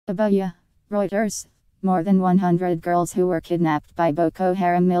ABUJA. Reuters. More than 100 girls who were kidnapped by Boko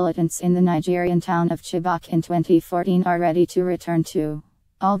Haram militants in the Nigerian town of Chibok in 2014 are ready to return to.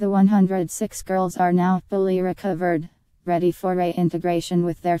 All the 106 girls are now fully recovered, ready for reintegration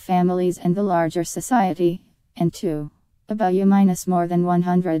with their families and the larger society. And 2. ABUJA. More than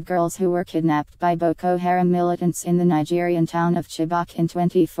 100 girls who were kidnapped by Boko Haram militants in the Nigerian town of Chibok in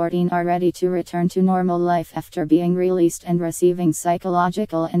 2014 are ready to return to normal life after being released and receiving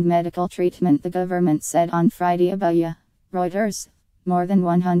psychological and medical treatment, the government said on Friday. ABUJA. Reuters. More than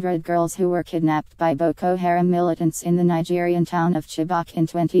 100 girls who were kidnapped by Boko Haram militants in the Nigerian town of Chibok in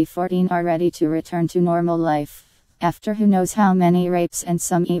 2014 are ready to return to normal life, after who knows how many rapes and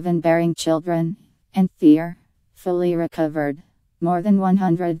some even bearing children, and fear. Fully recovered. More than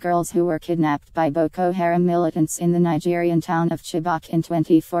 100 girls who were kidnapped by Boko Haram militants in the Nigerian town of Chibok in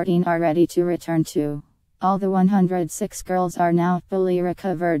 2014 are ready to return to. All the 106 girls are now fully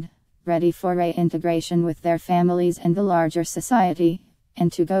recovered, ready for reintegration with their families and the larger society,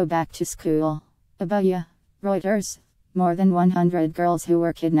 and to go back to school. ABUJA. Reuters. More than 100 girls who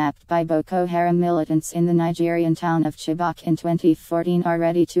were kidnapped by Boko Haram militants in the Nigerian town of Chibok in 2014 are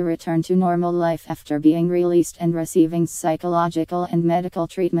ready to return to normal life after being released and receiving psychological and medical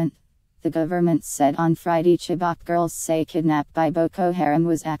treatment, the government said on Friday. Chibok girls say kidnapped by Boko Haram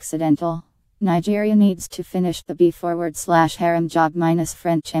was accidental. Nigeria needs to finish the B/Haram job.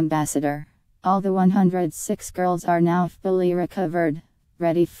 French ambassador. All the 106 girls are now fully recovered,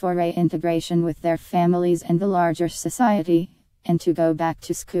 ready for reintegration with their families and the larger society, and to go back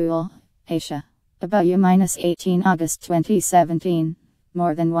to school. Aisha ABUJA. 18 August 2017.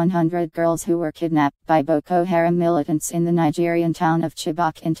 More than 100 girls who were kidnapped by Boko Haram militants in the Nigerian town of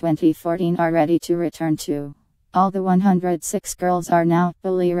Chibok in 2014 are ready to return to. All the 106 girls are now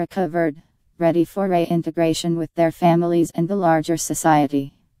fully recovered, ready for reintegration with their families and the larger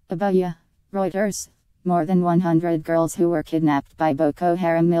society. ABUJA. Reuters. More than 100 girls who were kidnapped by Boko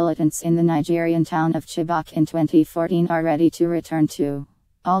Haram militants in the Nigerian town of Chibok in 2014 are ready to return to.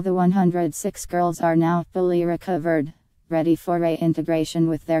 All the 106 girls are now fully recovered, ready for reintegration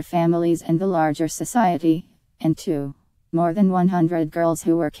with their families and the larger society. And 2. More than 100 girls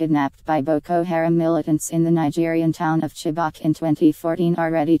who were kidnapped by Boko Haram militants in the Nigerian town of Chibok in 2014 are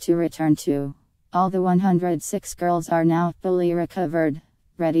ready to return to. All the 106 girls are now fully recovered,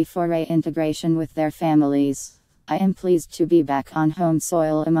 ready for reintegration with their families. I am pleased to be back on home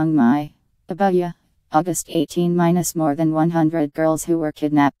soil among my ABUJA. August 18. More than 100 girls who were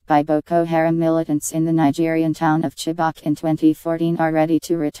kidnapped by Boko Haram militants in the Nigerian town of Chibok in 2014 are ready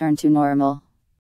to return to normal.